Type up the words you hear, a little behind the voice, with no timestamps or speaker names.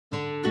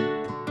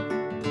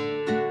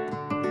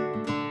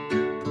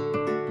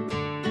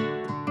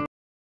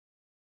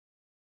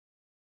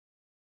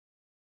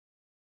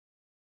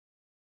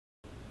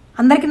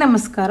అందరికీ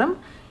నమస్కారం.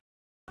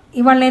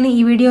 ఇవాళ నేను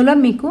ఈ వీడియోలో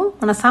మీకు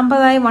మన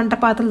సాంప్రదాయ వంట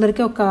పాత్రలు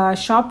దొరికే ఒక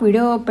షాప్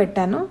వీడియో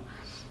పెట్టాను.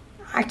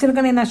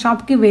 యాక్చువల్గా నేను ఆ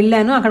షాప్కి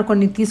వెళ్ళాను, అక్కడ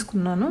కొన్ని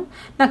తీసుకున్నాను.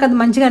 నాకు అది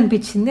మంచిగా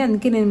అనిపించింది,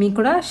 అందుకే నేను మీకు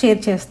కూడా షేర్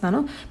చేస్తాను.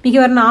 మీకు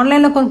ఎవరైనా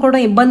ఆన్లైన్లో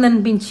కొనుక్కోవడం ఇబ్బంది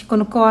అనిపించి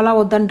కొనుక్కోవాలా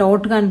వద్దని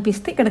డౌట్గా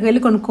అనిపిస్తే ఇక్కడికి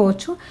వెళ్ళి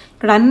కొనుక్కోవచ్చు.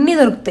 ఇక్కడ అన్నీ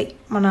దొరుకుతాయి,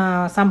 మన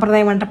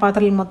సాంప్రదాయ వంట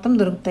పాత్రలు మొత్తం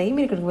దొరుకుతాయి.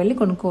 మీరు ఇక్కడికి వెళ్ళి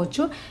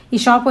కొనుక్కోవచ్చు. ఈ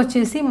షాప్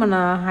వచ్చేసి మన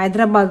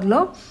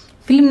హైదరాబాద్లో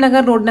ఫిలిం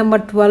నగర్ రోడ్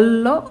నెంబర్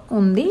 12లో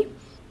ఉంది.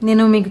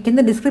 నేను మీకు కింద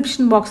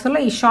డిస్క్రిప్షన్ బాక్స్లో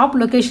ఈ షాప్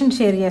లొకేషన్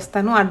షేర్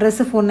చేస్తాను, అడ్రస్,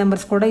 ఫోన్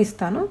నెంబర్స్ కూడా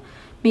ఇస్తాను.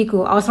 మీకు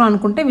అవసరం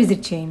అనుకుంటే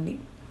విజిట్ చేయండి.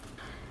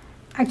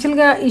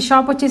 యాక్చువల్గా ఈ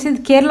షాప్ వచ్చేసి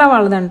కేరళ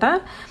వాళ్ళదంట.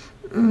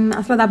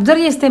 అసలు అది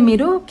అబ్జర్వ్ చేస్తే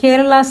మీరు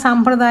కేరళ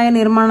సాంప్రదాయ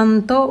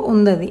నిర్మాణంతో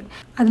ఉంది.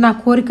 అది నా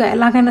కోరిక.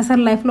 ఎలాగైనా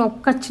సరే లైఫ్లో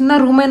ఒక్క చిన్న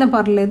రూమ్ అయినా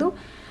పర్లేదు,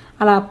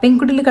 అలా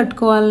పెంకుటిల్లు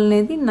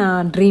కట్టుకోవాలనేది నా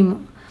డ్రీమ్.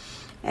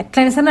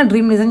 ఎట్లయినా సరే నా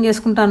డ్రీమ్ నిజం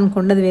చేసుకుంటాను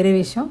అనుకోండి, అది వేరే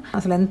విషయం.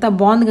 అసలు ఎంత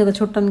బాగుంది కదా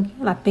చూడటానికి,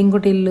 అలా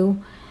పెంకుటిల్లు,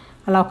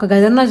 అలా ఒక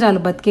గదన్నా చాలు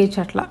బతికేయచ్చు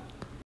అట్లా.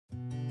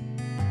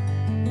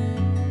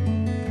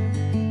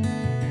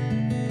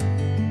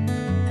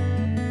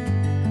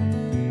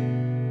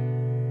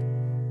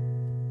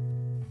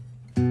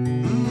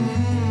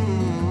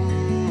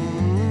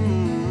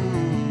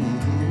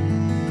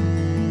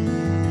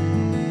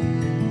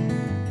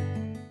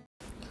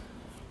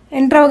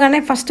 ఎంటర్ అవగానే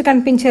ఫస్ట్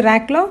కనిపించే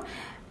ర్యాక్లో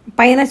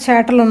పైన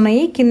చాటలు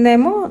ఉన్నాయి,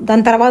 కిందేమో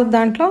దాని తర్వాత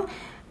దాంట్లో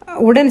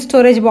వుడెన్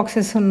స్టోరేజ్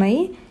బాక్సెస్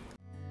ఉన్నాయి.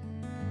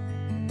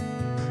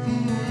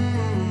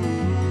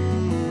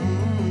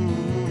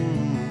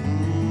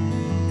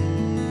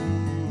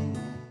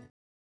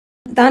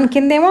 దాని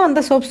కిందేమో అంత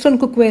సోప్ స్టోన్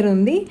కుక్వేర్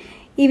ఉంది.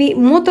 ఇవి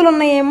మూతలు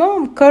ఉన్నాయేమో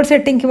కర్డ్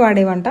సెట్టింగ్కి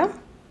వాడేవంట.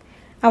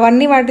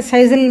 అవన్నీ వాటి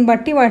సైజులను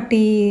బట్టి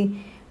వాటి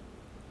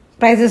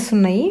ప్రైజెస్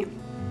ఉన్నాయి.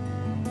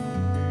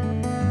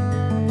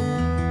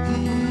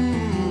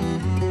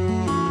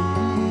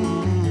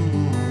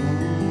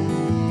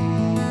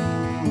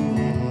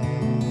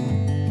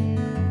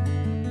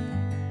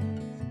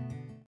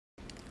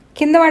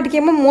 కింద వాటికి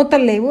ఏమో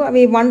మూతలు లేవు,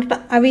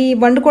 అవి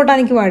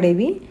వండుకోవడానికి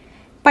వాడేవి.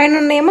 పైన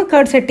ఉన్నాయేమో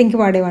కర్డ్ సెట్టింగ్కి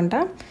వాడేవంట.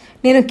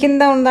 నేను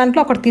కింద ఉన్న దాంట్లో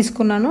ఒకటి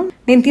తీసుకున్నాను.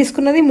 నేను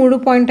తీసుకున్నది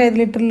 3.5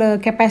 లీటర్ల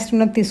కెపాసిటీ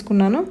ఉన్నది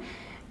తీసుకున్నాను.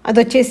 అది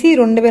వచ్చేసి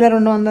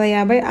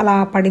 2250 అలా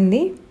పడింది.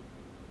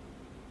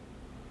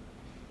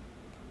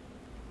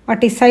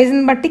 వాటి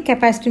సైజుని బట్టి,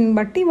 కెపాసిటీని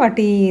బట్టి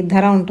వాటి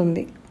ధర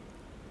ఉంటుంది.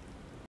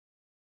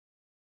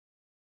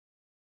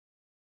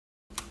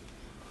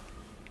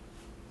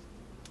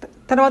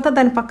 తర్వాత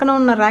దాని పక్కన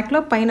ఉన్న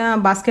ర్యాక్లో పైన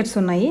బాస్కెట్స్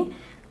ఉన్నాయి.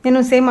 నేను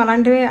సేమ్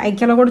అలాంటివి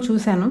ఐక్యాలో కూడా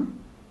చూశాను.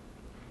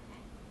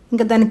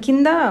 ఇంకా దాని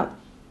కింద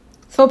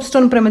సోప్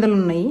స్టోన్ ప్రమిదలు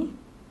ఉన్నాయి.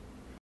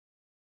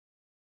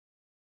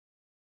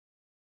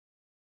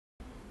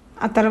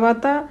 ఆ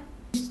తర్వాత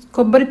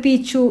కొబ్బరి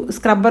పీచు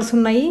స్క్రబ్బర్స్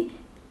ఉన్నాయి.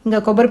 ఇంకా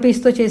కొబ్బరి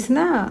పీచుతో చేసిన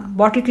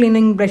బాటిల్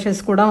క్లీనింగ్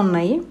బ్రషెస్ కూడా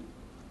ఉన్నాయి.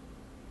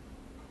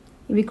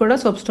 ఇవి కూడా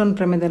సోప్ స్టోన్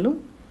ప్రమిదలు.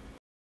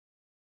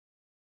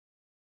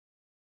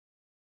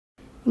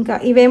 ఇంకా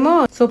ఇవేమో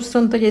సోప్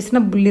స్టోన్తో చేసిన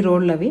బుల్లి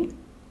రోళ్ళు. అవి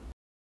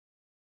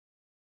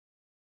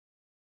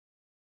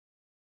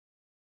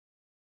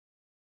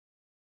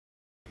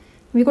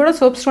ఇవి కూడా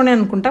సోప్ స్టోనే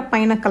అనుకుంటా,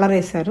 పైన కలర్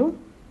వేశారు.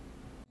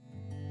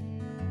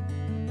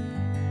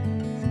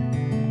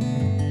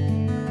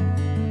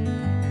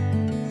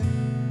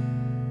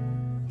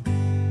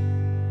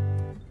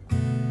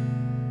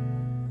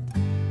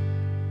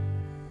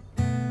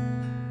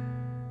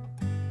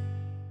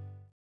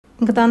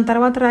 ఇంకా దాని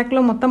తర్వాత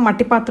ర్యాక్లో మొత్తం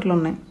మట్టి పాత్రలు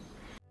ఉన్నాయి.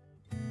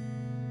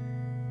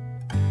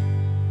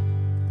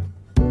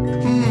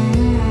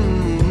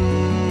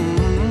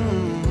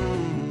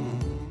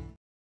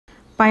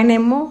 పైన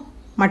ఏమో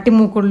మట్టి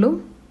మూకుళ్ళు,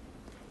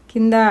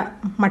 కింద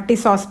మట్టి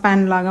సాస్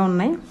ప్యాన్ లాగా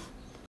ఉన్నాయి.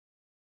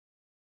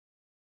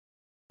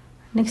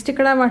 నెక్స్ట్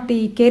ఇక్కడ వాటి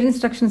కేర్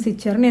ఇన్స్ట్రక్షన్స్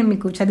ఇచ్చారు, నేను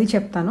మీకు చదివి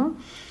చెప్తాను.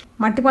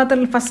 మట్టి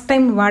పాత్రలు ఫస్ట్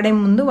టైం వాడే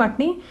ముందు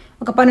వాటిని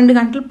ఒక 12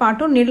 గంటల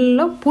పాటు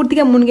నీళ్ళల్లో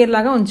పూర్తిగా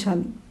మునిగేలాగా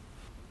ఉంచాలి.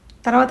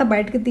 తర్వాత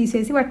బయటకు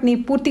తీసేసి వాటిని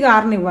పూర్తిగా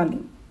ఆరనివ్వాలి.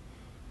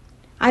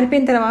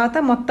 ఆరిపోయిన తర్వాత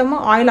మొత్తము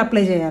ఆయిల్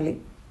అప్లై చేయాలి.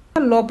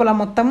 లోపల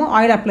మొత్తము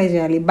ఆయిల్ అప్లై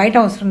చేయాలి, బయట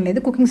అవసరం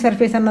లేదు. కుకింగ్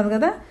సర్ఫేస్ అన్నారు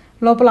కదా,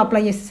 లోపల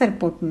అప్లై చేస్తే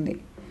సరిపోతుంది.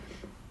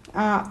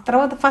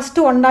 తర్వాత ఫస్ట్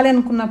వండాలి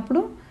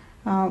అనుకున్నప్పుడు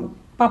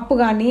పప్పు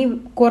కానీ,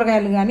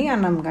 కూరగాయలు కానీ,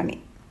 అన్నం కానీ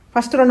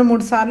ఫస్ట్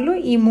 2-3 సార్లు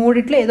ఈ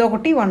మూడిట్లో ఏదో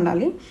ఒకటి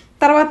వండాలి.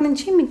 తర్వాత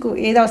నుంచి మీకు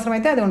ఏది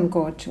అవసరమైతే అది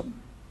వండుకోవచ్చు.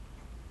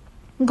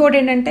 ఇంకోటి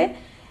ఏంటంటే,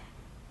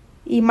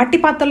 ఈ మట్టి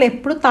పాత్రలో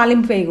ఎప్పుడు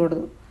తాలింపు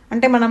వేయకూడదు.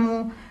 అంటే మనము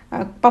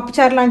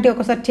పప్పుచారు లాంటివి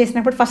ఒకసారి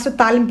చేసినప్పుడు ఫస్ట్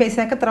తాలింపు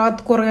వేసాక తర్వాత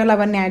కూరగాయలు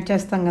అవన్నీ యాడ్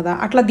చేస్తాం కదా,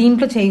 అట్లా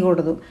దీంట్లో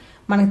చేయకూడదు.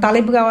 మనకి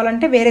తాలింపు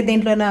కావాలంటే వేరే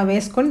దేంట్లోనే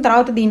వేసుకొని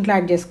తర్వాత దీంట్లో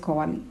యాడ్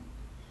చేసుకోవాలి.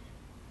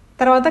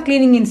 తర్వాత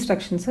క్లీనింగ్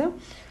ఇన్స్ట్రక్షన్స్.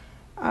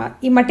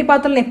 ఈ మట్టి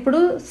పాత్రలను ఎప్పుడు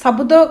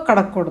సబ్బుతో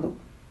కడగకూడదు.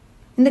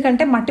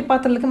 ఎందుకంటే మట్టి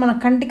పాత్రలకి మన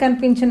కంటి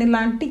కనిపించని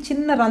ఇలాంటి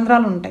చిన్న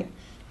రంధ్రాలు ఉంటాయి,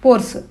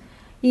 పోర్స్.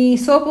 ఈ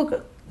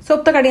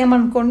సోప్తో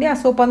కడిగామనుకోండి, ఆ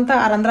సోప్ అంతా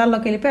ఆ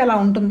రంధ్రాల్లోకి వెళ్ళిపోయి అలా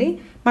ఉంటుంది.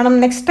 మనం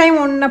నెక్స్ట్ టైం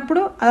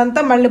వండినప్పుడు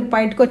అదంతా మళ్ళీ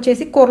బయటకు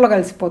వచ్చేసి కూరలో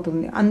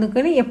కలిసిపోతుంది.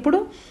 అందుకని ఎప్పుడు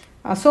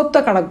సోప్తో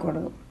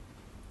కడగకూడదు.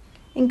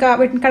 ఇంకా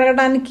వీటిని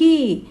కడగడానికి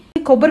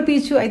కొబ్బరి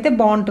పీచు అయితే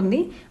బాగుంటుంది.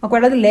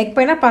 ఒకవేళ అది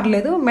లేకపోయినా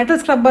పర్లేదు, మెటల్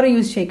స్క్రబ్బర్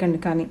యూజ్ చేయకండి.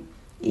 కానీ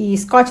ఈ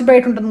స్కాచ్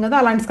బ్రైట్ ఉంటుంది కదా,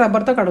 అలాంటి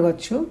స్క్రబ్బర్తో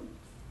కడగవచ్చు.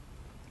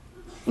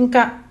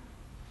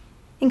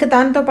 ఇంకా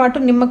దాంతోపాటు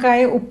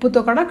నిమ్మకాయ ఉప్పుతో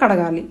కూడా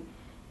కడగాలి.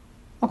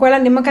 ఒకవేళ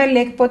నిమ్మకాయ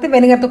లేకపోతే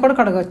వెనిగర్తో కూడా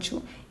కడగవచ్చు.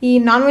 ఈ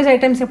నాన్ వెజ్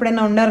ఐటమ్స్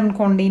ఎప్పుడైనా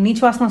ఉండారనుకోండి,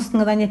 నీచు వాసన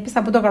వస్తుంది కదా అని చెప్పి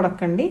సబ్బుతో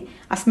కడగకండి.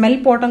 ఆ స్మెల్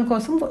పోవటం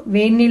కోసం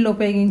వేడి నీళ్ళు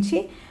ఉపయోగించి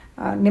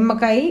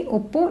నిమ్మకాయ,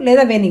 ఉప్పు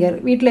లేదా వెనిగర్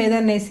వీటిలో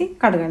ఏదైనా వేసి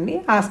కడగండి.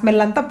 ఆ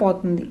స్మెల్ అంతా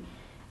పోతుంది.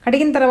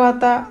 కడిగిన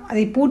తర్వాత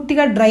అది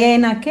పూర్తిగా డ్రై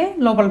అయినాకే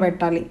లోపల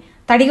పెట్టాలి.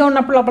 తడిగా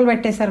ఉన్నప్పుడు లోపల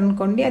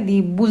పెట్టేశారనుకోండి, అది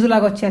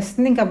బూజులాగా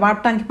వచ్చేస్తుంది, ఇంకా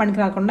వాడటానికి పనికి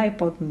రాకుండా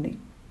అయిపోతుంది.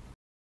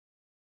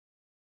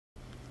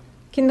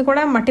 కింద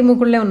కూడా మట్టి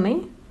మూకుళ్ళే ఉన్నాయి.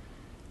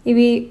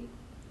 ఇవి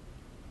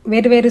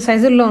వేరు వేరు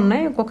సైజుల్లో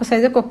ఉన్నాయి. ఒక్కొక్క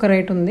సైజు ఒక్కొక్క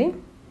రేట్ ఉంది.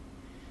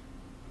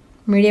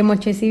 మీడియం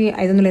వచ్చేసి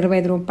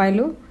 525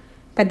 రూపాయలు,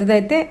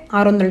 పెద్దదైతే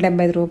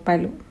 675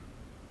 రూపాయలు.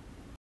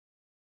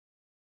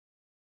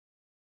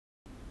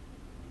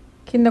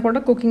 కింద కూడా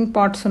కుకింగ్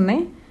పాట్స్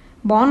ఉన్నాయి.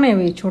 బాగున్నాయి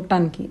అవి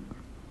చూడటానికి.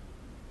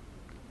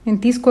 నేను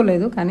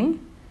తీసుకోలేదు, కానీ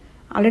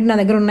ఆల్రెడీ నా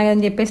దగ్గర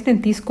ఉన్నాయని చెప్పేసి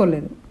నేను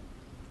తీసుకోలేదు.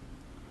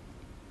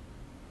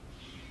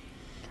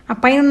 ఆ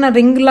పైన ఉన్న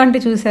రింగ్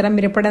లాంటివి చూసారా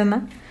మీరు ఎప్పుడైనా?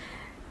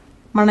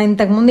 మన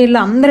ఇంతకుముందు ఇల్లు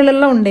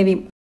అందరిలో ఉండేవి.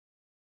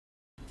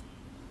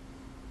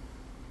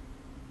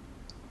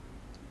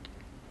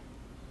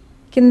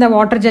 కింద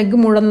వాటర్ జగ్గు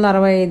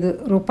 365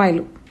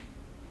 రూపాయలు.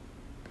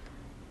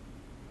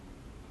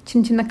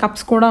 చిన్న చిన్న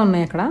కప్స్ కూడా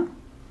ఉన్నాయి అక్కడ.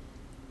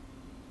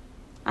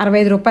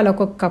 65 రూపాయలు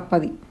ఒక్కొక్క కప్.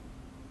 అది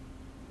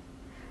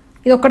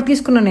ఇది ఒక్కటి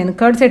తీసుకున్నాను నేను,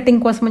 కర్డ్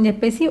సెట్టింగ్ కోసం అని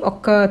చెప్పేసి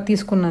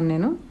తీసుకున్నాను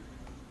నేను.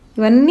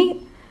 ఇవన్నీ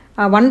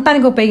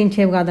వంటానికి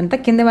ఉపయోగించేవి కాదంట,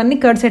 కిందవన్నీ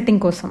కర్డ్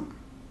సెట్టింగ్ కోసం.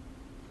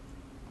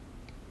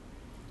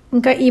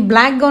 ఇంకా ఈ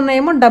బ్లాక్గా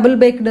ఉన్నాయేమో డబుల్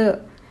బేక్డ్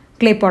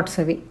క్లే పాట్స్.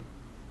 అవి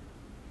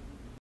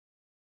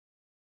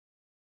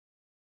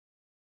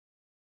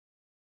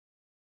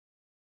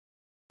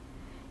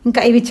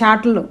ఇంకా ఇవి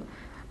చాట్లు.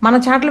 మన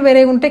చాట్లు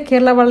వేరేగా ఉంటే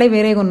కేరళ వాళ్ళవి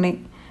వేరేగా ఉన్నాయి.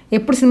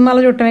 ఎప్పుడు సినిమాలో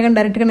చూడటమే కానీ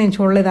డైరెక్ట్గా నేను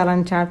చూడలేదు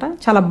అలాంటి చాట.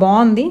 చాలా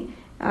బాగుంది.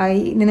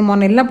 నేను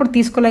మొన్న వెళ్ళినప్పుడు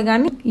తీసుకోలే,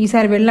 కానీ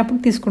ఈసారి వెళ్ళినప్పుడు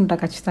తీసుకుంటా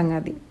ఖచ్చితంగా.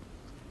 అది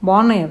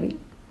బాగున్నాయి. అవి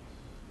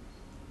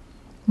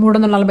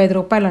 345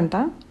 రూపాయలంట.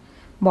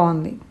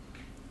 బాగుంది.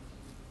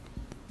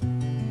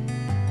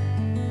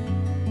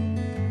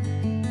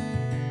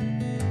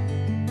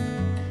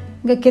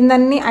 ఇంకా కింద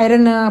అన్ని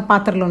ఐరన్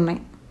పాత్రలు ఉన్నాయి.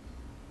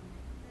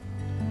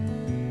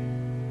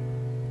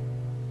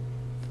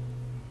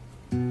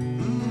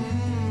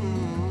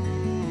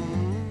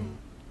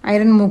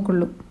 ఐరన్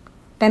మూకుళ్ళు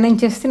 10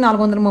 ఇంచెస్ది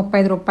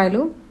 435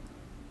 రూపాయలు,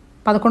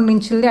 11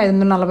 ఇంచులది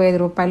 545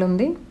 రూపాయలు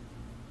ఉంది.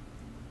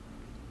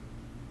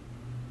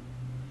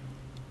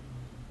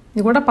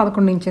 ఇది కూడా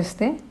 11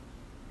 ఇంచెస్దే.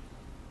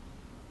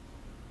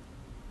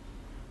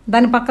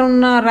 దాని పక్కన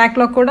ఉన్న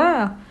ర్యాక్లో కూడా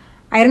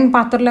ఐరన్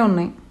పాత్రలే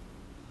ఉన్నాయి.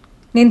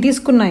 నేను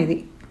తీసుకున్నా ఇది.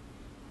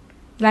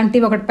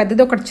 ఇలాంటివి ఒకటి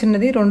పెద్దది ఒకటి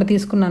చిన్నది 2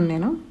 తీసుకున్నాను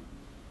నేను.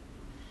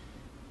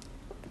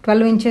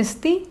 12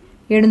 ఇంచెస్ది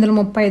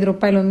 735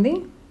 రూపాయలు ఉంది.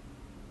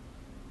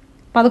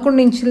 11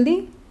 ఇంచులది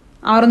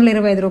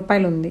 625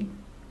 రూపాయలు ఉంది.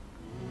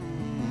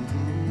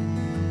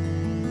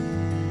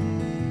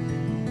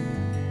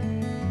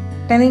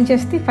 Ten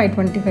ఇంచెస్ది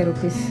 525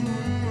 rupees.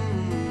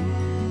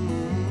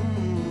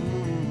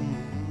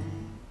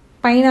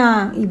 పైన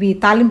ఇవి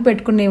తాలింపు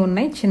పెట్టుకునేవి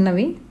ఉన్నాయి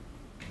చిన్నవి.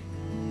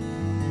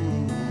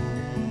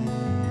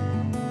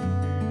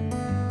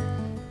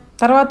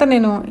 తర్వాత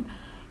నేను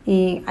ఈ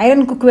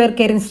ఐరన్ కుక్వేర్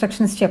కేర్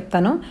ఇన్స్ట్రక్షన్స్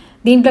చెప్తాను.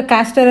 దీంట్లో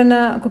క్యాస్ట్ ఐరన్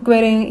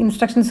కుక్వేర్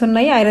ఇన్స్ట్రక్షన్స్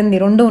ఉన్నాయి, ఐరన్ది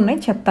 2 ఉన్నాయి.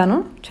 చెప్తాను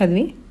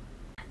చదివి.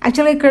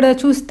 యాక్చువల్గా ఇక్కడ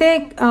చూస్తే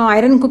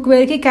iron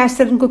కుక్వేర్కి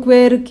cast iron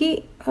కుక్వేర్కి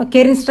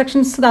care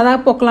instructions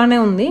దాదాపు ఒకలానే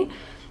ఉంది.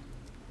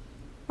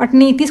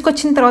 వాటిని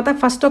తీసుకొచ్చిన తర్వాత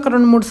ఫస్ట్ ఒక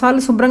 2-3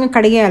 సార్లు శుభ్రంగా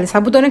కడిగేయాలి.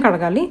 సబ్బుతోనే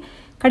కడగాలి.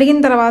 కడిగిన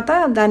తర్వాత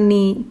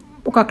దాన్ని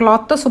ఒక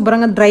క్లాత్తో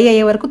శుభ్రంగా డ్రై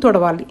అయ్యే వరకు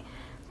తుడవాలి.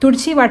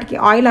 తుడిచి వాటికి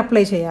ఆయిల్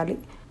అప్లై చేయాలి.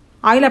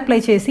 ఆయిల్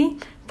అప్లై చేసి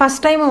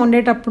ఫస్ట్ టైం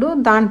వండేటప్పుడు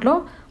దాంట్లో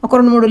ఒక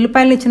 2-3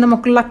 ఉల్లిపాయలని చిన్న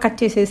ముక్కల్లా కట్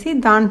చేసేసి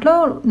దాంట్లో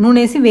నూనె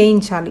వేసి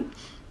వేయించాలి.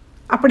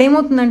 అప్పుడు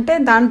ఏమవుతుందంటే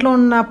దాంట్లో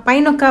ఉన్న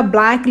పైన ఒక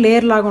బ్లాక్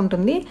లేయర్ లాగా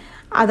ఉంటుంది.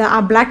 అది ఆ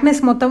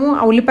బ్లాక్నెస్ మొత్తము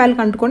ఆ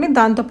ఉల్లిపాయలకు అంటుకొని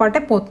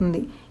దాంతోపాటే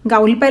పోతుంది. ఇంకా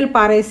ఆ ఉల్లిపాయలు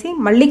పారేసి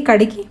మళ్ళీ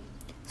కడిగి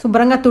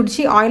శుభ్రంగా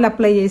తుడిచి ఆయిల్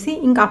అప్లై చేసి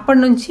ఇంకా అప్పటి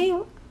నుంచి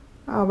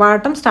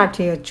వాడటం స్టార్ట్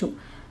చేయొచ్చు.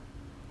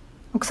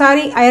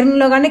 ఒకసారి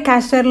ఐరన్లో కానీ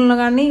క్యాస్ట్ ఐరన్లో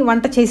కానీ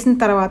వంట చేసిన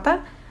తర్వాత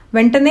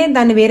వెంటనే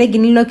దాన్ని వేరే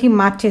గిన్నెలోకి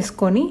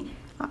మార్చేసుకొని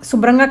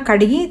శుభ్రంగా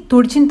కడిగి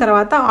తుడిచిన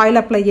తర్వాత ఆయిల్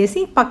అప్లై చేసి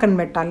పక్కన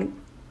పెట్టాలి.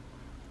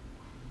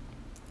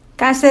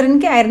 క్యాస్ట్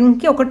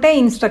ఐరన్కి ఒకటే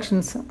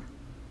ఇన్స్ట్రక్షన్స్.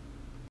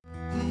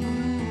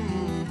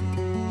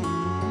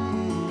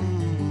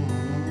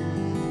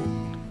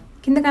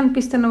 కింద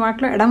కనిపిస్తున్న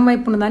వాటిలో ఎడం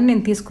వైపు ఉన్నదాన్ని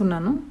నేను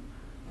తీసుకున్నాను.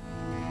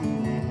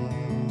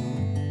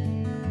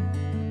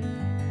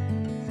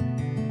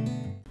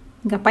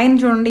 ఇంకా పైన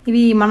చూడండి,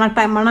 ఇవి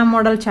మన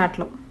మోడల్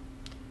చాట్లు.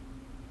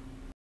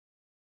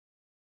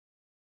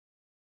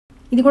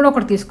 ఇది కూడా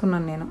ఒకటి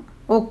తీసుకున్నాను నేను,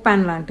 ఓక్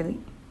ప్యాన్ లాంటిది.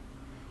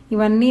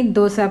 ఇవన్నీ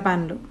దోశ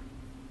ప్యాన్లు.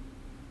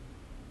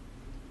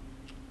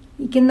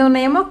 ఈ కింద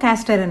ఉన్నాయేమో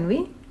క్యాస్ట్ ఐరన్వి.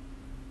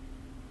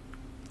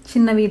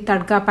 చిన్నవి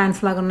తడ్కా ప్యాన్స్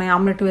లాగా ఉన్నాయి,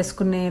 ఆమ్లెట్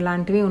వేసుకునే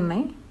లాంటివి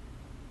ఉన్నాయి.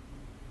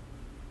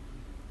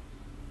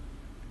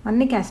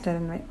 అన్నీ క్యాస్ట్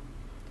ఐరన్వే.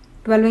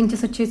 12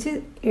 ఇంచెస్ వచ్చేసి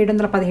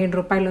 717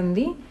 రూపాయలు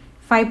ఉంది.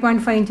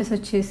 5.5 ఇంచెస్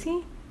వచ్చేసి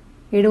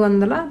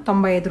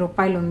 795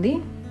 రూపాయలు ఉంది.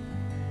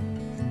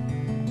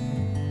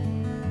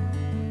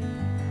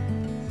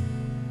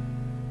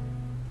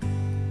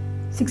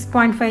 సిక్స్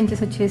 6.5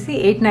 ఇంచెస్ వచ్చేసి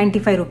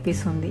 895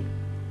 రూపీస్ ఉంది.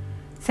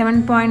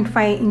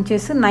 7.5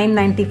 ఇంచెస్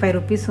 995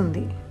 రూపీస్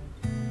ఉంది.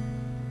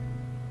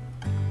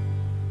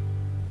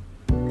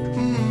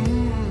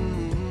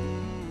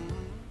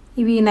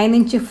 ఇవి 9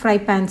 ఇంచ్ ఫ్రై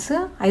ప్యాన్స్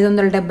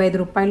 575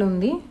 రూపాయలు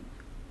ఉంది.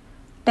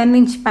 10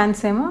 ఇంచ్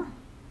ప్యాన్స్ ఏమో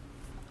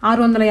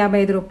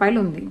 655 రూపాయలు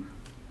ఉంది.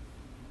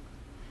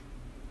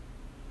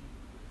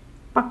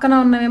 పక్కన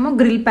ఉన్నవేమో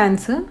గ్రిల్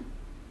ప్యాన్స్,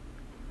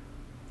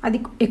 అది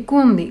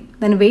ఎక్కువ ఉంది,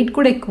 దాని వెయిట్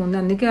కూడా ఎక్కువ ఉంది,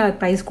 అందుకే ఆ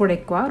ప్రైస్ కూడా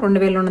ఎక్కువ,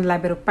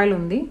 2250 రూపాయలు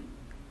ఉంది.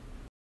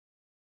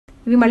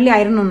 ఇవి మళ్ళీ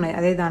ఐరన్ ఉన్నాయి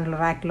అదే దాంట్లో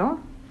ర్యాక్లో,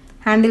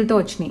 హ్యాండిల్తో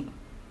వచ్చినాయి.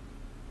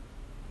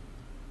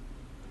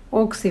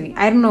 ఓక్స్, ఇవి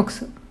ఐరన్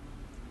ఓక్స్.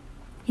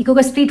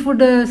 ఎక్కువగా స్ట్రీట్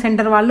ఫుడ్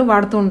సెంటర్ వాళ్ళు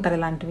వాడుతూ ఉంటారు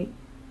ఇలాంటివి.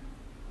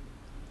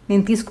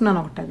 నేను తీసుకున్నాను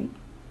ఒకటి అది.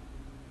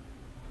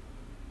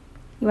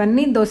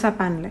 ఇవన్నీ దోశ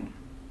ప్యాన్లే.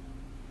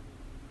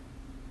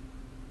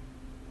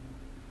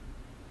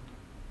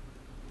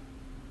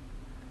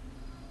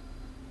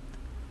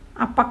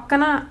 ఆ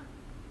పక్కన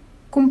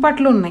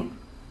కుంపట్లు ఉన్నాయి,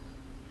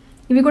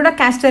 ఇవి కూడా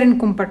క్యాస్ట్ ఐరన్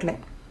కుంపట్లే.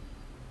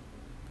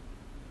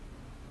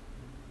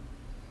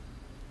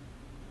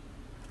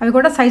 అవి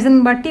కూడా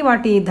సైజుని బట్టి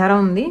వాటి ధర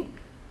ఉంది.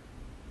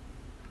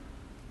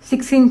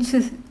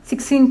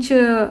 6 ఇంచ్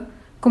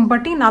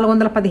కుంపటి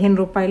 415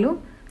 రూపాయలు,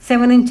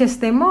 7 ఇంచెస్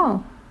ఏమో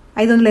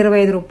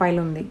 525 రూపాయలు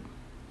ఉంది.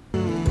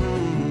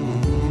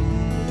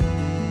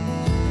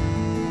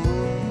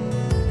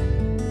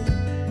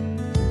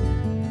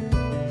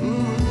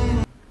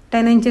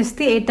 టెన్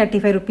ఇంచెస్ది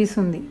 835 రూపీస్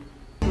ఉంది.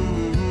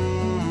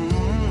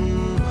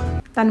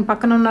 దాని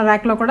పక్కన ఉన్న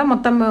ర్యాక్లో కూడా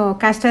మొత్తం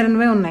క్యాస్ట్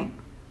ఐరన్వే ఉన్నాయి.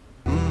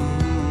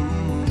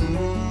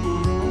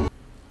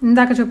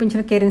 ఇందాక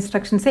చూపించిన కేర్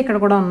ఇన్స్ట్రక్షన్స్ ఇక్కడ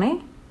కూడా ఉన్నాయి.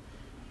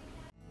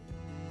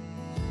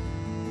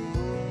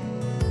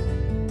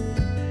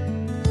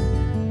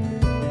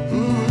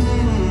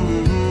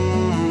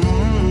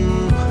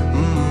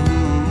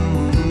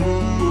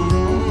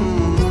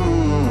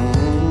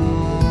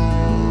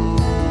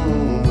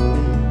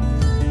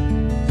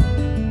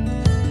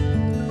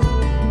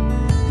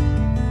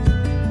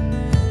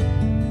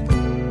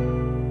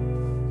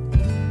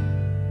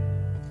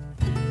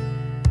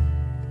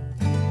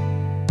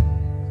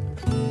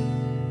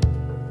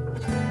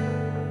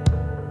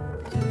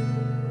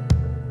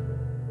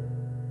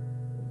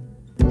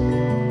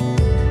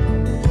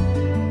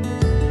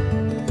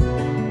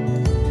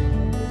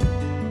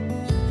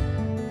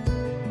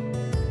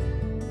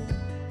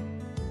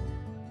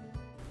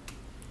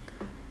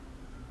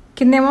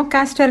 కిందేమో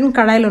క్యాస్ట్ ఐరన్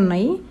కడాయిలు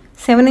ఉన్నాయి.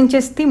 7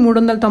 ఇంచెస్ది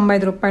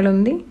 395 రూపాయలు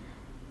ఉంది.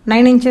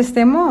 9 ఇంచెస్ది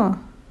ఏమో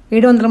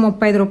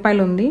 735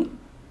 రూపాయలు ఉంది.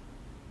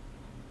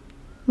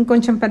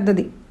 ఇంకొంచెం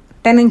పెద్దది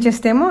 10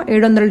 ఇంచెస్ది ఏమో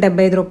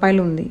 775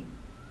 రూపాయలు ఉంది.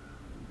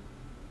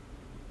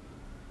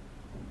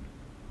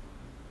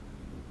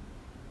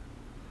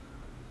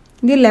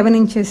 ఇది 11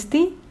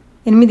 ఇంచెస్ది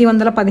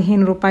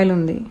 815 రూపాయలు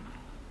ఉంది.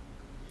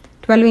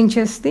 12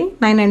 ఇంచెస్ది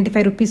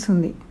 995 రూపీస్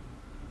ఉంది.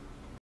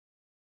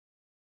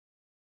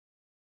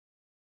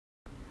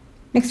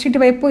 నెక్స్ట్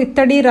ఇటువైపు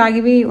ఇత్తడి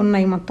రాగివి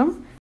ఉన్నాయి మొత్తం.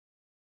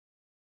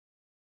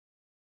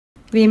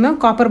 ఇవేమో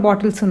కాపర్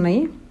బాటిల్స్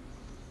ఉన్నాయి,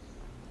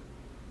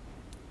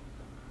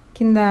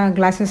 కింద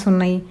గ్లాసెస్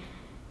ఉన్నాయి.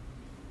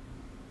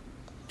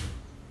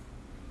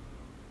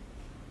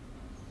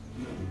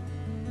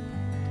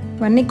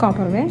 ఇవన్నీ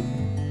కాపర్వే.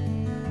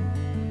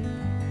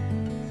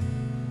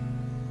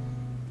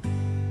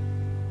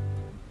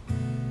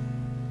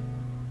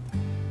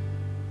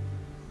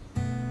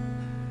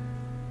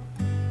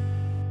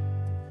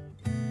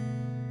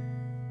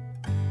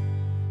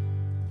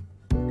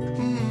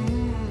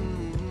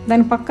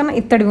 దాని పక్కన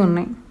ఇత్తడివి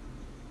ఉన్నాయి.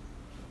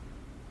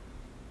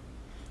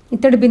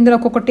 ఇత్తడి బిందులు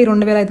ఒక్కొక్కటి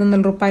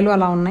 2500 రూపాయలు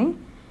అలా ఉన్నాయి.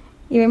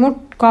 ఇవేమో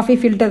కాఫీ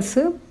ఫిల్టర్స్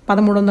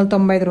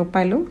 1395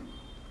 రూపాయలు.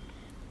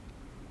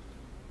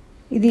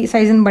 ఇది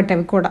సైజుని బట్టి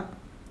అవి కూడా,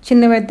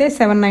 చిన్నవి అయితే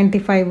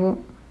 795,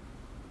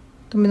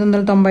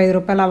 995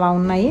 రూపాయలు అలా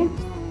ఉన్నాయి.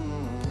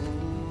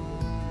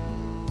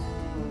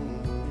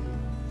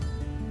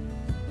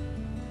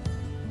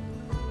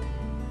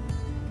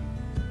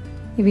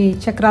 ఇవి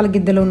చక్రాల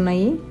గిద్దెలు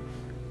ఉన్నాయి.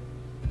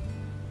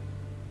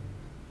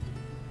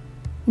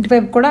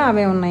 ఇటువైపు కూడా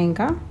అవే ఉన్నాయి.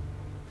 ఇంకా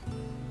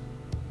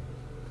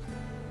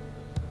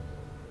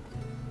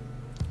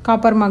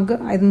కాపర్ మగ్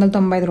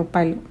 595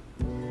 రూపాయలు.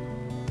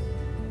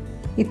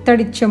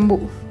 ఇత్తడి చెంబు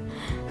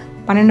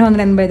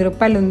 1285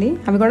 రూపాయలు ఉంది.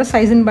 అవి కూడా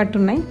సైజుని బట్టి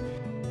ఉన్నాయి.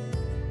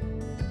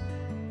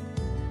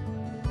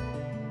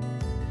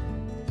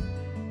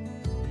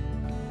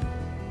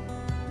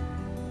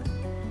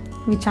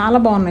 ఇవి చాలా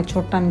బాగున్నాయి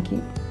చూడటానికి.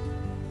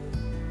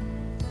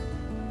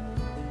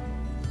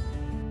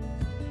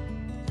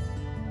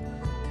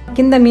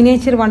 కింద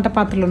మినియేచర్ వంట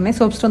పాత్రలు ఉన్నాయి,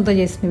 సోప్ స్టోన్తో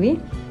చేసినవి.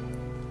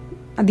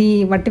 అది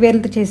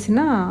వట్టివేర్లతో చేసిన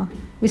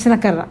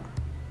విసనకర్ర.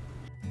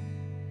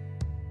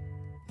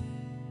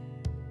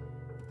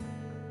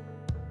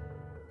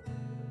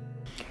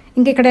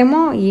 ఇంకెక్కడేమో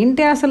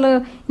ఏంటి అసలు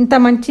ఇంత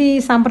మంచి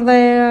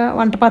సాంప్రదాయ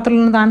వంట పాత్రలు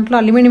ఉన్న దాంట్లో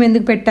అల్యూమినియం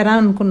ఎందుకు పెట్టారా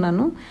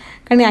అనుకున్నాను.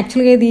 కానీ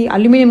యాక్చువల్గా ఇది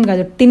అల్యూమినియం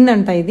కాదు, టిన్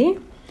అంట ఇది.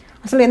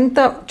 అసలు ఎంత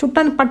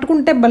చుట్టాన్ని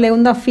పట్టుకుంటే భలే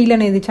ఉంది ఆ ఫీల్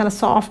అనేది, చాలా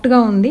సాఫ్ట్గా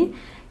ఉంది.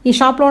 ఈ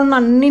షాప్లో ఉన్న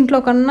అన్నింట్లో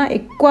కన్నా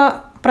ఎక్కువ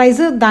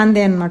ప్రైస్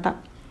దాందే అనమాట.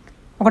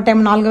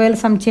 ఒకటేమో 4,000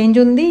 సమ్ చేంజ్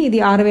ఉంది, ఇది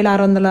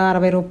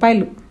 6,660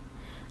 రూపాయలు.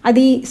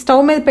 అది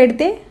స్టవ్ మీద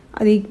పెడితే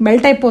అది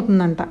మెల్ట్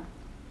అయిపోతుందంట.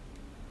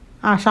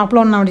 ఆ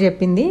షాప్లో ఉన్నవాడు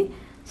చెప్పింది,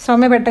 స్టవ్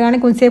మీద పెట్టగానే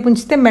కొంచెంసేపు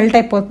ఉంచితే మెల్ట్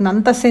అయిపోతుంది,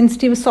 అంత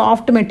సెన్సిటివ్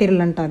సాఫ్ట్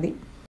మెటీరియల్ అంట అది.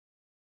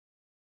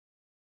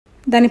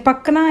 దాని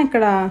పక్కన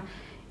ఇక్కడ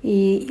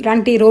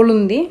ఇలాంటి రోల్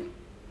ఉంది.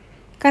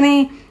 కానీ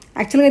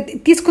యాక్చువల్గా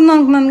తీసుకుందాం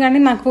అనుకున్నాను, కానీ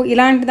నాకు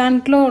ఇలాంటి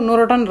దాంట్లో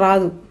నూరటం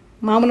రాదు.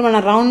 మామూలు మన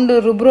రౌండ్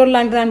రుబ్ రోల్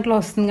లాంటి దాంట్లో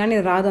వస్తుంది, కానీ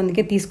ఇది రాదు,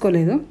 అందుకే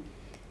తీసుకోలేదు.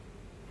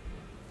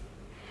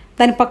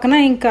 దాని పక్కన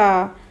ఇంకా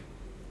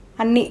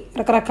అన్ని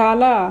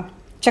రకరకాల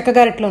చెక్క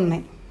గరిటెలు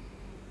ఉన్నాయి.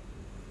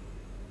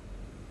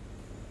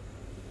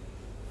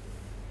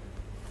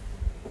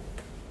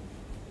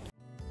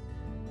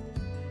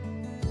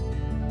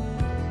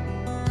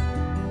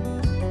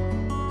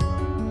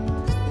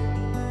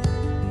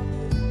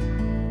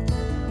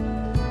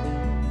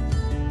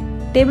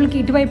 టేబుల్కి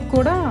ఇటువైపు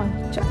కూడా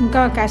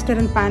ఇంకా క్యాస్ట్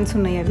ఐరన్ ప్యాన్స్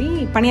ఉన్నాయి, అవి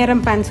పనియారం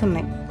ప్యాన్స్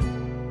ఉన్నాయి.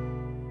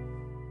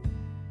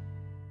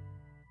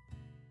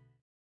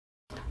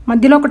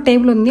 మధ్యలో ఒక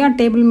టేబుల్ ఉంది, ఆ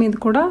టేబుల్ మీద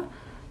కూడా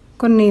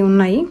కొన్ని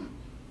ఉన్నాయి.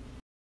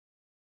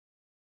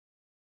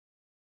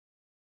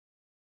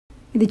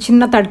 ఇది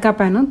చిన్న తడ్కా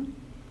ప్యాను,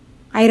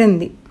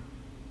 ఐరన్ది.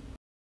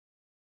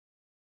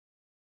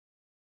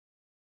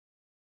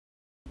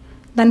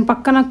 దాని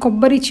పక్కన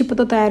కొబ్బరి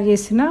చిప్పతో తయారు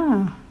చేసిన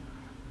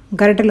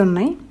గరిటెలు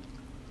ఉన్నాయి.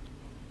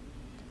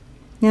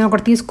 నేను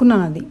ఒకటి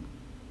తీసుకున్నాను, అది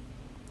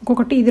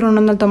ఇంకొకటి ఇది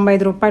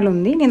 295 రూపాయలు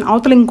ఉంది. నేను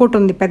అవతల ఇంకోటి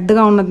ఉంది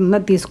పెద్దగా ఉన్నది ఉంది,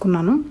 అది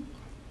తీసుకున్నాను.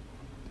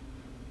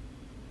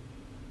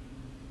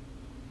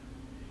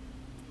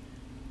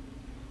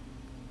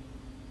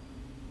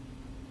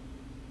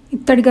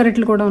 ఇత్తడి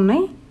గరిటెలు కూడా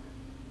ఉన్నాయి,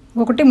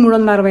 ఒకటి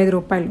 365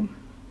 రూపాయలు.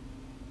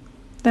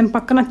 దాని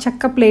పక్కన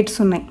చెక్క ప్లేట్స్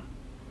ఉన్నాయి,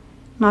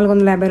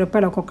 450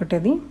 రూపాయలు ఒక్కొక్కటి.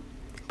 అది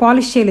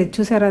పాలిష్ చేయలేదు,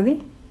 చూసారా అది.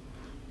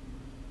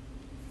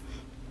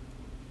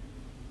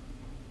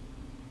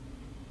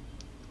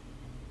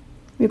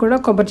 ఇవి కూడా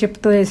కొబ్బరి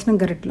చెప్పుతో చేసిన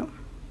గరిటెలు,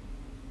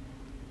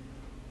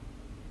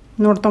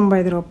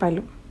 195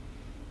 రూపాయలు.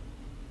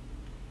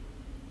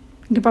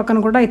 ఇంటి పక్కన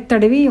కూడా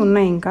ఇత్తడివి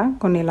ఉన్నాయి, ఇంకా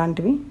కొన్ని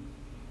ఇలాంటివి.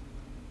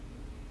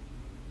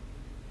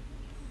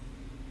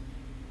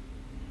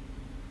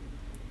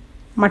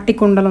 మట్టి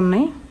కుండలు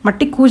ఉన్నాయి,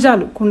 మట్టి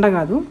కూజాలు, కుండ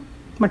కాదు,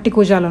 మట్టి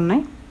కూజాలు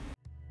ఉన్నాయి.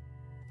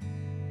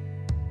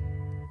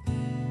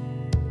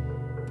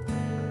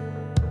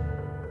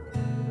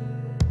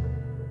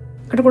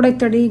 ఇక్కడ కూడా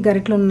ఇత్తడి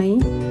గరిటెలు ఉన్నాయి,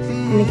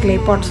 అన్ని క్లే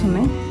పాట్స్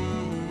ఉన్నాయి.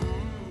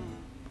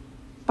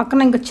 పక్కన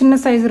ఇంకా చిన్న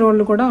సైజు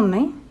రోళ్ళు కూడా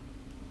ఉన్నాయి.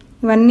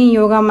 ఇవన్నీ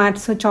యోగా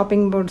మ్యాట్స్,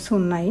 చాపింగ్ బోర్డ్స్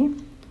ఉన్నాయి.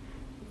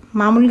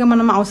 మామూలుగా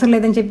మనం అవసరం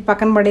లేదని చెప్పి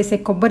పక్కన పడేసే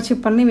కొబ్బరి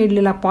చిప్పల్ని వీళ్ళు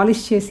ఇలా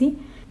పాలిష్ చేసి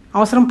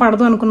అవసరం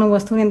పడదు అనుకున్న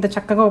వస్తువుని ఎంత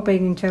చక్కగా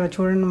ఉపయోగించారో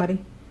చూడండి. మరి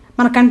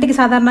మన కంటికి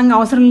సాధారణంగా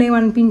అవసరం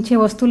లేవనిపించే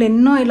వస్తువులు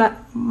ఎన్నో ఇలా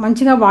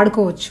మంచిగా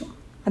వాడుకోవచ్చు.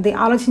 అది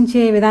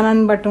ఆలోచించే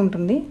విధానాన్ని బట్టి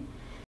ఉంటుంది.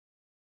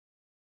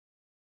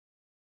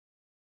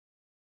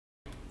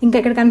 ఇంకా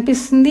ఇక్కడ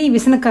కనిపిస్తుంది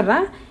విసనకర్ర.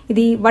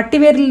 ఇది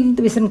వట్టివేర్లు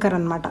విసనకర్ర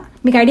అనమాట.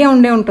 మీకు ఐడియా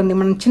ఉండే ఉంటుంది,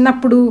 మనం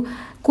చిన్నప్పుడు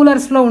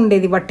కూలర్స్లో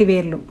ఉండేది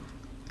వట్టివేర్లు.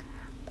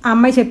 ఆ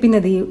అమ్మాయి చెప్పింది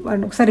అది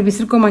ఒకసారి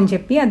విసురుకోమని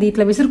చెప్పి, అది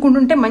ఇట్లా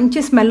విసురుకుంటుంటే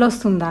మంచి స్మెల్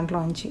వస్తుంది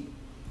దాంట్లోంచి.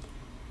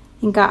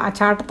 ఇంకా ఆ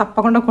చాట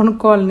తప్పకుండా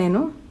కొనుక్కోవాలి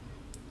నేను.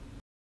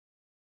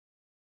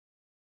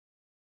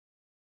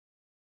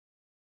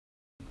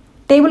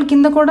 టేబుల్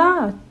కింద కూడా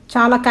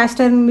చాలా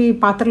క్యాస్ట్ ఐరన్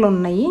పాత్రలు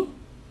ఉన్నాయి,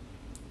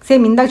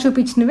 సేమ్ ఇందాక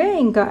చూపించినవే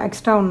ఇంకా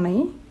ఎక్స్ట్రా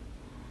ఉన్నాయి.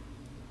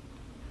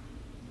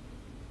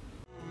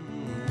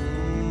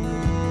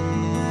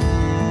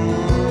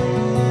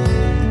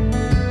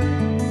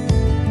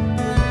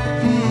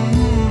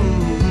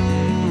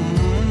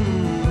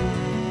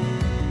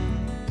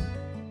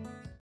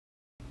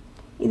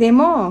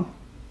 ఇదేమో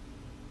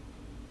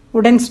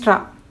వుడెన్ స్ట్రా,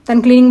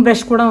 దాని క్లీనింగ్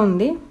బ్రష్ కూడా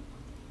ఉంది.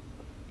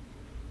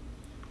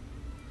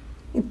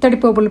 ఇత్తడి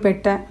పోపులు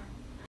పెట్టా.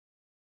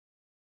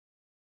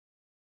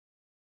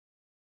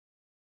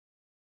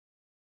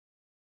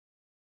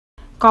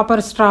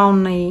 కాపర్ స్ట్రా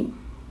ఉన్నాయి.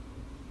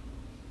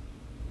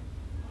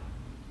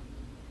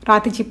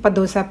 రాతి చిప్ప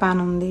దోశ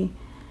ప్యాన్ ఉంది.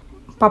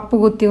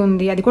 పప్పు గుత్తి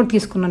ఉంది, అది కూడా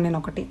తీసుకున్నాను నేను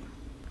ఒకటి.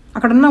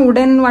 అక్కడున్న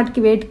వుడెన్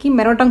వాటికి వేటికి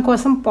మెరవటం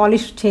కోసం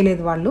పాలిష్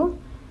చేయలేదు వాళ్ళు.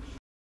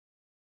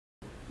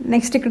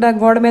 నెక్స్ట్ ఇక్కడ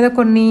గోడ మీద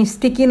కొన్ని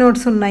స్టిక్కీ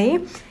నోట్స్ ఉన్నాయి,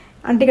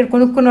 అంటే ఇక్కడ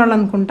కొనుక్కున్న వాళ్ళు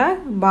అనుకుంటా,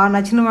 బాగా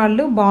నచ్చిన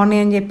వాళ్ళు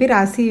బాగున్నాయి అని చెప్పి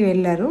రాసి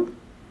వెళ్ళారు.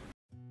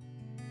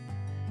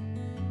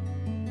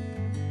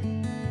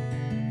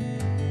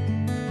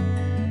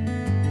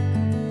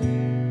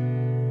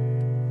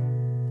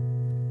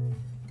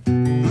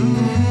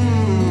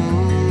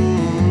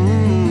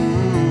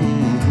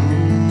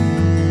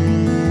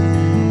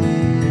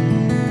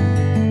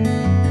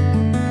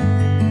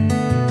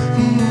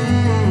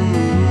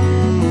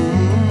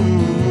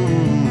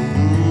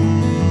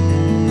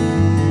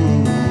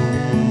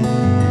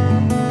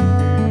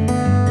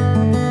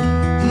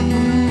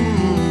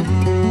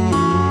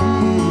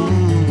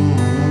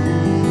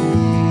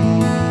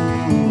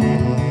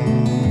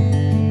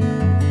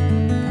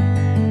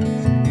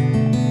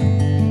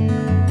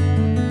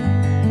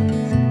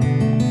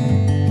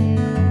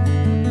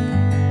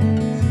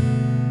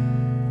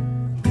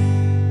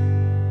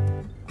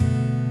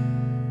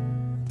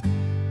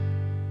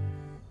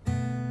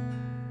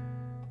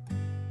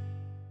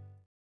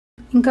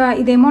 ఇంకా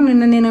ఇదేమో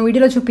నిన్న నేను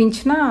వీడియోలో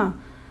చూపించిన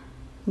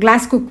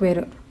గ్లాస్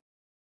కుక్వేర్.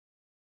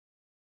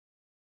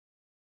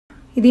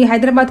 ఇది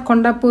హైదరాబాద్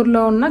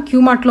కొండాపూర్లో ఉన్న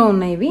క్యూమార్ట్లో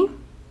ఉన్నాయి ఇవి.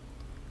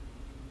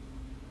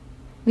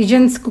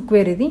 విజన్స్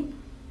కుక్వేర్ ఇది.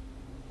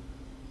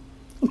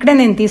 ఇక్కడే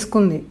నేను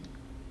తీసుకుంది.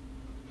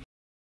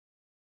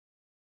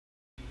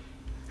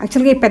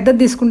 యాక్చువల్గా ఈ పెద్దది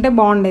తీసుకుంటే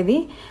బాగుండేది.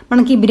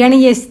 మనకి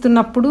బిర్యానీ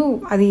చేస్తున్నప్పుడు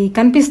అది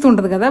కనిపిస్తూ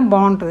ఉంటుంది కదా,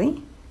 బాగుంటుంది.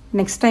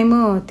 నెక్స్ట్ టైం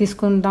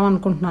తీసుకుందాం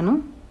అనుకుంటున్నాను.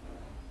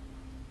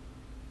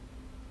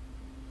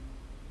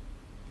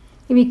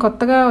 ఇవి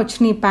కొత్తగా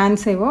వచ్చిన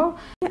ప్యాన్స్ ఏవో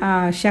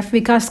షెఫ్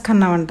వికాస్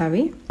ఖన్నా అంట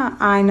అవి.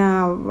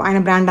 ఆయన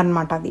బ్రాండ్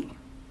అనమాట అది.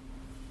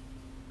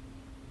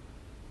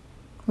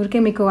 ఊరికే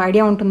మీకు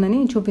ఐడియా ఉంటుందని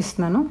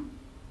చూపిస్తున్నాను.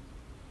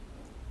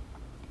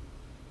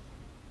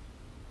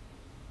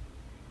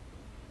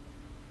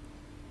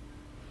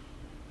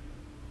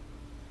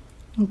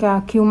 ఇంకా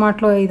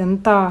క్యూమార్ట్లో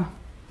ఇదంతా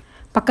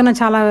పక్కన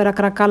చాలా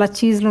రకరకాల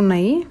చీజ్లు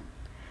ఉన్నాయి.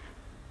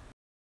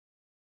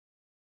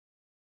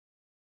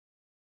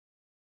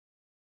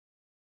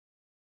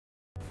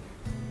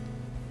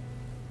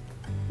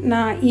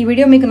 ఈ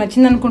వీడియో మీకు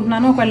నచ్చింది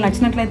అనుకుంటున్నాను. ఒకవేళ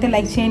నచ్చినట్లయితే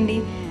లైక్ చేయండి,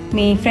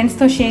 మీ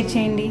ఫ్రెండ్స్తో షేర్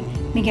చేయండి.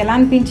 మీకు ఎలా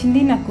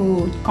అనిపించింది నాకు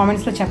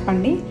కామెంట్స్లో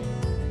చెప్పండి.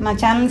 నా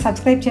ఛానల్ని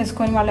సబ్స్క్రైబ్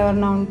చేసుకొని వాళ్ళు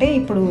ఎవరైనా ఉంటే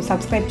ఇప్పుడు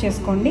సబ్స్క్రైబ్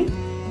చేసుకోండి.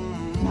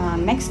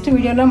 నెక్స్ట్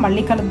వీడియోలో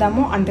మళ్ళీ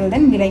కలుద్దాము. Until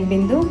then be like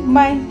Bindu.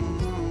 Bye.